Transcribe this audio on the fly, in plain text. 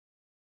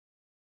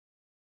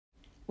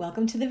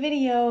Welcome to the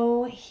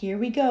video. Here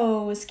we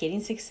go.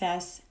 Skating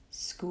Success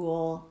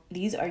School.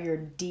 These are your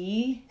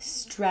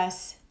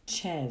de-stress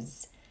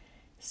ches.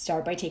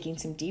 Start by taking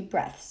some deep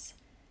breaths.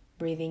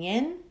 Breathing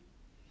in.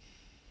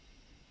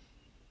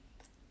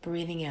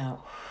 Breathing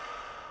out.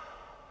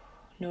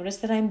 Notice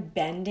that I'm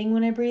bending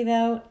when I breathe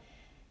out.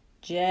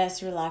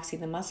 Just relaxing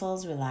the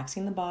muscles,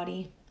 relaxing the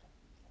body.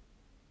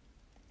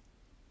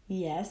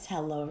 Yes,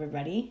 hello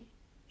everybody.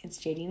 It's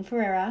Jadene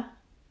Ferreira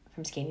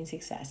from Skating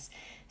Success.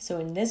 So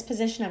in this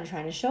position, I'm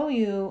trying to show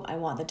you, I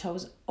want the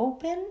toes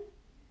open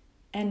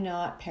and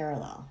not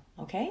parallel,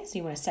 okay? So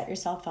you want to set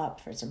yourself up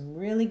for some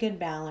really good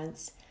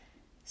balance.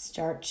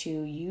 Start to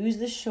use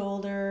the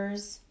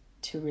shoulders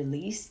to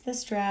release the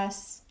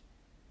stress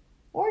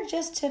or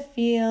just to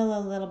feel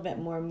a little bit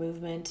more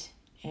movement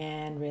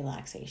and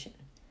relaxation.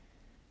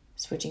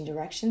 Switching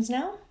directions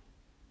now.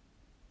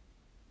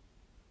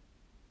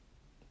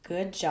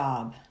 Good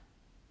job.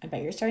 I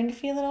bet you're starting to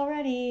feel it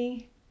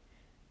already.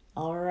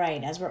 All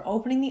right, as we're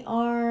opening the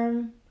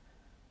arm,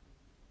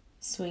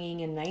 swinging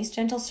a nice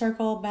gentle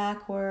circle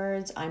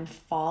backwards, I'm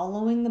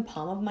following the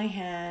palm of my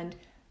hand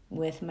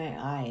with my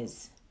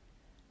eyes,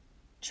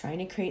 trying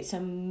to create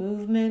some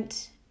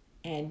movement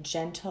and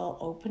gentle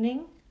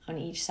opening on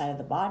each side of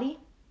the body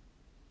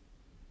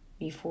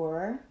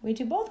before we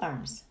do both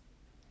arms.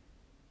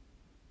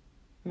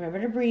 Remember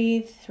to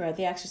breathe throughout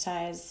the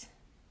exercise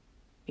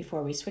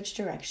before we switch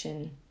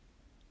direction.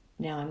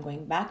 Now I'm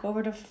going back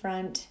over to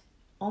front,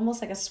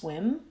 almost like a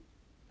swim,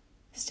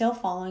 still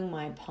following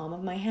my palm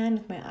of my hand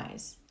with my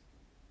eyes.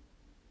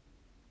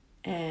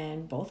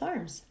 And both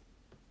arms.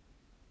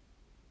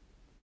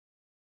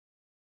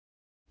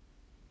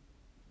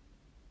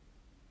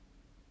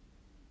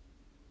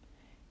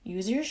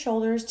 Use your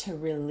shoulders to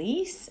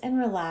release and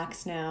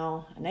relax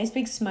now. A nice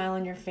big smile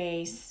on your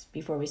face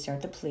before we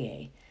start the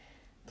plie.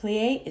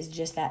 Plie is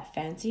just that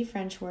fancy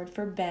French word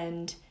for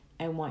bend.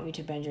 I want you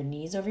to bend your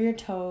knees over your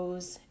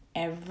toes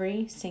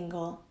every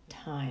single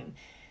time.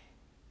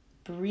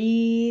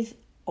 Breathe,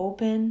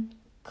 open,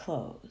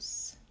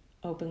 close,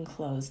 open,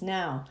 close.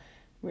 Now,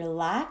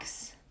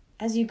 relax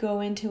as you go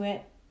into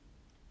it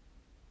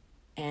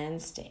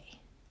and stay.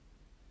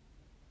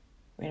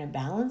 We're going to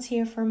balance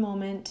here for a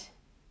moment.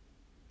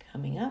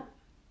 Coming up,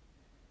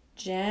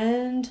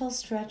 gentle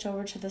stretch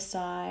over to the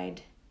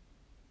side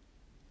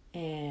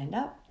and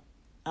up,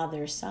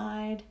 other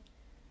side.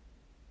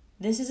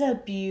 This is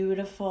a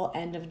beautiful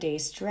end of day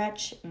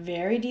stretch,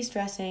 very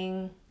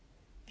de-stressing.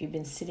 If you've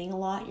been sitting a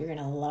lot, you're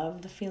gonna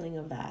love the feeling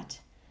of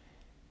that.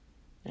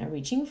 Now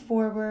reaching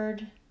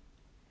forward,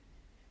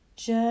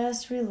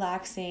 just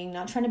relaxing,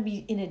 not trying to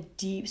be in a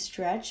deep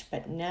stretch,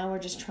 but now we're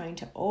just trying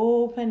to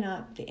open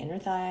up the inner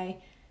thigh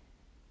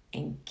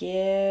and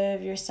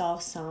give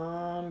yourself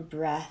some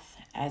breath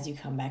as you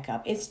come back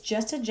up. It's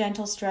just a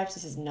gentle stretch.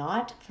 This is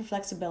not for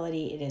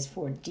flexibility. It is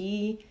for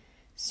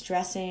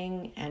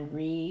de-stressing and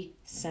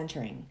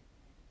re-centering.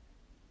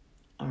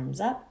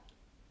 Arms up.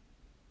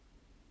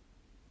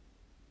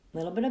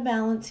 Little bit of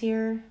balance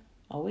here,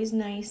 always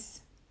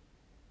nice.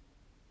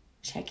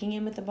 Checking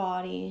in with the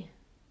body,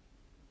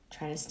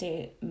 trying to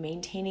stay,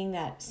 maintaining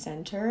that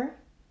center.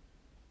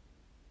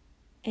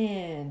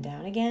 And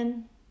down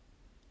again.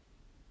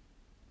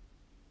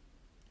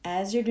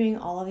 As you're doing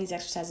all of these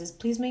exercises,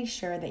 please make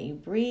sure that you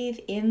breathe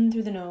in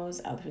through the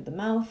nose, out through the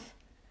mouth.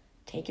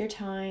 Take your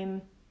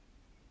time.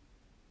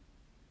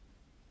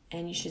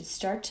 And you should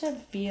start to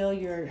feel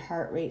your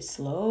heart rate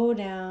slow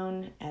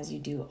down as you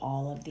do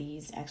all of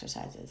these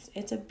exercises.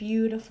 It's a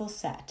beautiful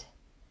set.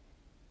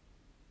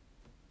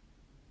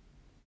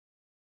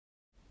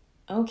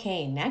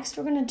 Okay, next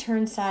we're going to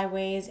turn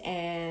sideways,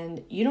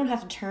 and you don't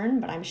have to turn,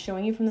 but I'm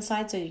showing you from the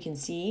side so you can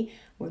see.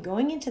 We're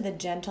going into the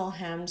gentle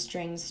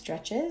hamstring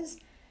stretches.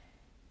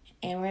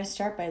 And we're going to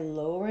start by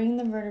lowering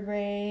the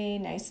vertebrae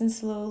nice and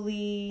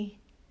slowly.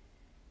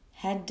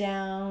 Head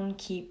down,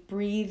 keep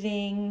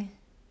breathing.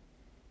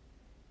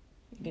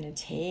 You're going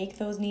to take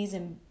those knees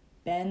and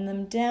bend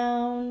them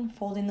down,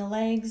 folding the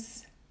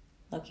legs,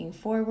 looking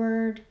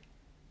forward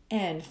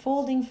and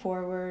folding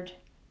forward,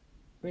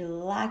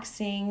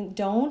 relaxing.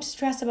 Don't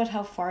stress about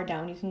how far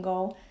down you can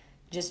go.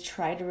 Just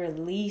try to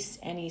release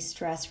any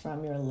stress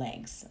from your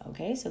legs,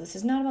 okay? So this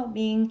is not about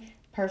being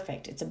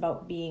perfect. It's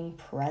about being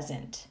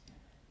present.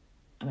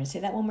 I'm going to say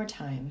that one more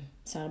time.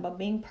 It's not about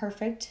being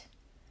perfect.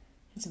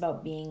 It's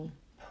about being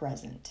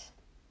present.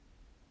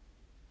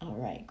 All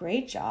right,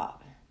 great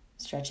job.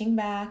 Stretching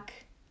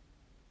back.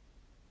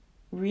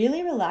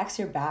 Really relax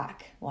your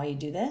back while you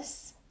do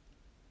this.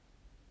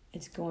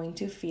 It's going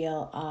to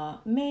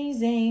feel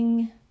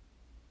amazing.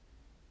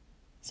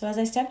 So as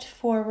I stepped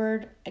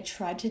forward, I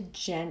tried to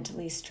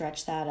gently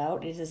stretch that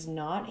out. It is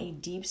not a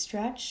deep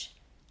stretch,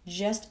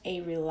 just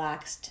a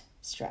relaxed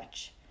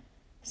stretch.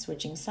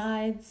 Switching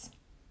sides.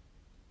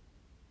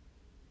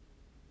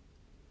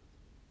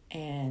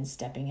 And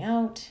stepping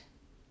out.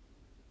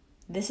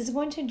 This is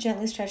going to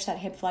gently stretch that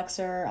hip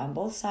flexor on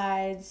both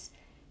sides.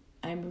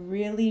 I'm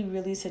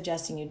really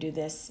suggesting you do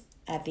this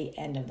at the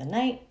end of the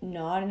night,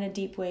 not in a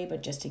deep way,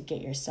 but just to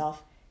get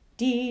yourself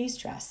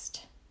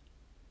de-stressed.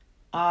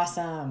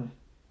 Awesome.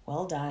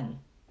 Well done.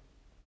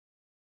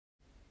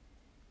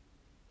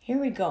 Here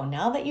we go.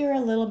 Now that you're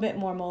a little bit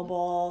more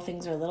mobile,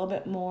 things are a little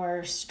bit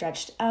more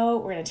stretched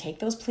out, we're going to take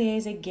those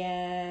pliés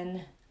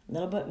again. A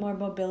little bit more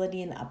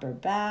mobility in the upper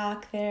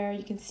back there.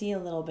 You can see a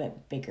little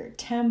bit bigger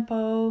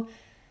tempo.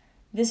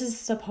 This is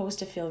supposed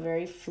to feel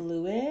very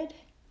fluid.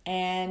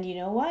 And you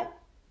know what?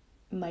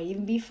 Might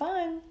even be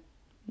fun.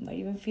 Might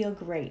even feel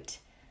great.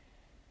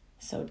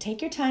 So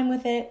take your time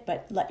with it,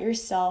 but let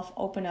yourself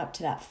open up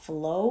to that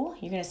flow.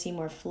 You're going to see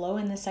more flow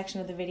in this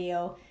section of the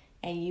video,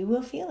 and you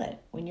will feel it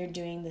when you're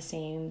doing the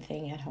same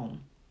thing at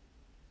home.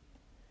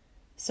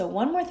 So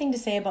one more thing to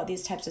say about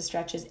these types of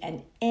stretches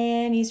and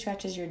any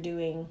stretches you're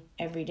doing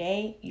every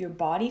day, your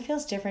body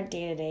feels different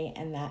day to day,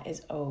 and that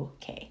is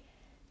okay.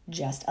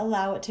 Just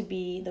allow it to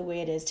be the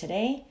way it is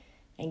today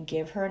and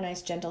give her a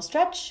nice gentle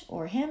stretch,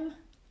 or him,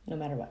 no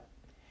matter what.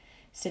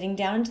 Sitting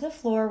down into the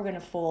floor, we're going to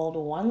fold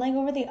one leg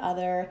over the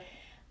other.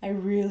 I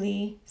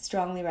really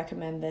strongly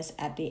recommend this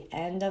at the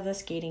end of the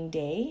skating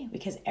day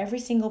because every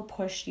single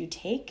push you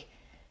take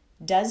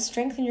does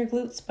strengthen your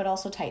glutes but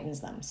also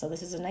tightens them. So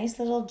this is a nice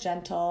little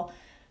gentle,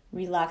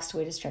 relaxed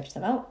way to stretch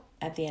them out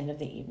at the end of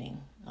the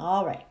evening.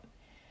 All right.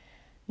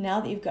 Now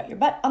that you've got your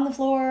butt on the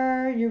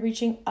floor, you're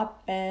reaching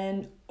up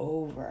and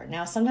over.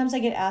 Now, sometimes I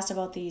get asked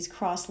about these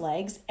cross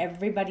legs.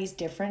 Everybody's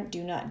different.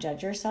 Do not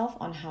judge yourself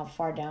on how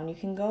far down you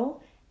can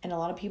go. And a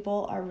lot of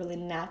people are really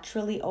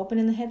naturally open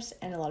in the hips,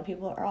 and a lot of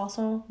people are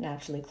also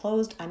naturally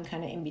closed. I'm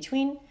kind of in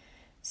between.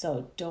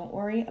 So don't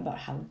worry about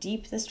how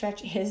deep the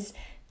stretch is.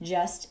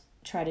 Just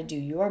try to do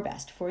your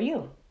best for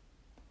you.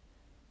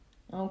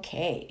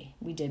 Okay,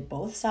 we did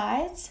both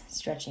sides,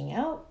 stretching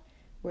out.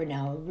 We're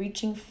now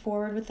reaching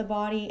forward with the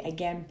body.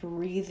 Again,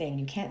 breathing.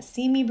 You can't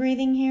see me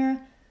breathing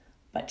here,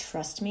 but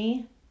trust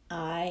me,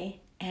 I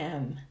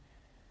am.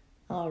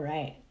 All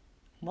right,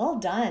 well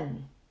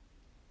done.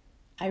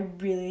 I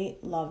really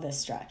love this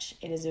stretch.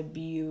 It is a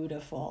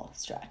beautiful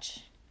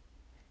stretch.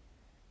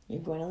 You're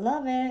going to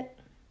love it.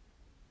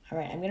 All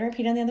right, I'm going to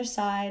repeat on the other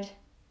side.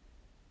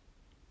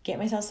 Get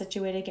myself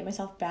situated, get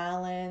myself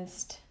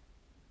balanced,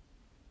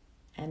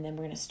 and then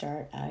we're going to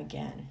start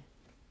again.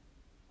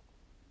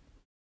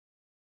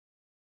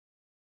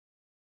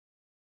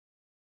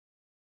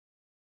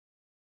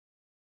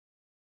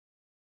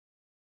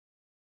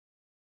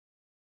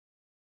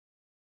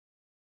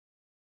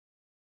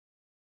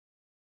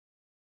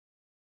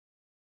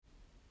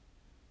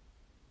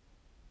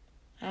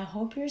 I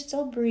hope you're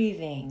still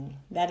breathing.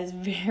 That is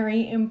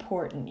very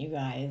important, you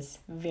guys.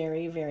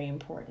 Very, very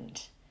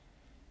important.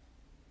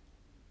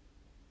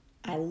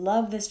 I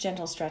love this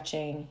gentle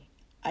stretching.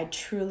 I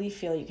truly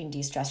feel you can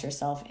de-stress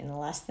yourself in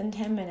less than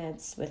 10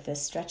 minutes with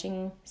this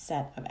stretching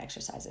set of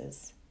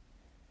exercises.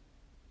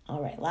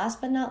 All right,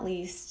 last but not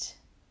least,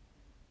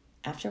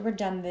 after we're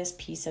done this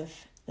piece of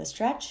the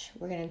stretch,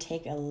 we're going to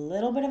take a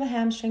little bit of a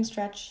hamstring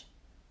stretch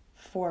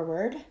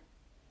forward.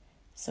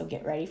 So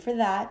get ready for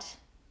that.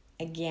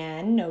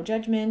 Again, no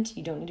judgment.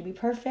 You don't need to be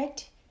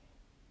perfect.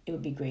 It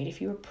would be great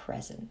if you were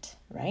present,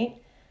 right?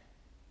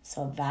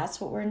 So that's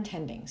what we're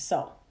intending.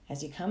 So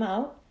as you come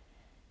out,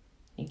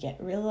 you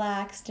get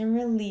relaxed and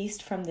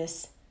released from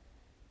this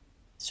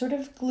sort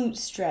of glute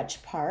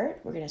stretch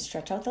part. We're going to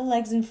stretch out the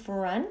legs in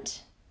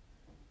front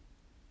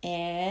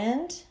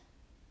and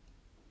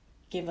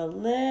give a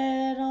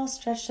little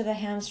stretch to the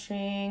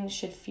hamstring.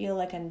 Should feel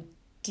like a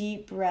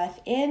deep breath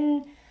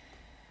in.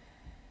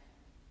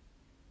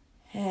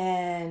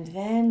 And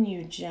then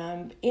you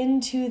jump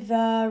into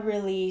the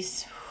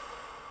release,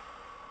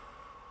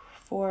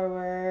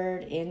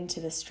 forward into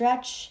the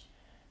stretch.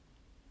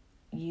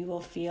 You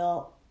will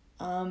feel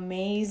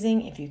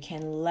amazing if you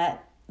can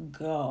let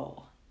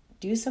go.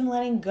 Do some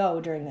letting go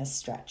during this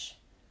stretch.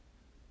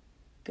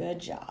 Good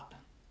job.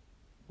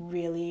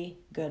 Really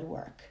good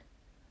work.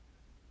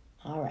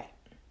 All right.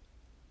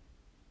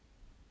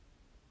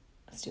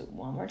 Let's do it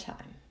one more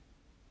time.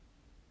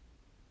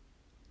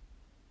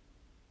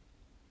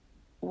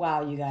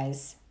 Wow, you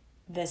guys,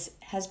 this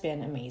has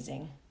been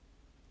amazing.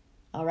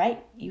 All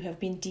right, you have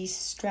been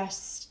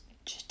de-stressed.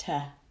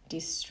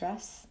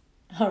 De-stress?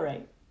 All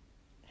right,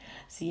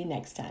 see you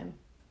next time.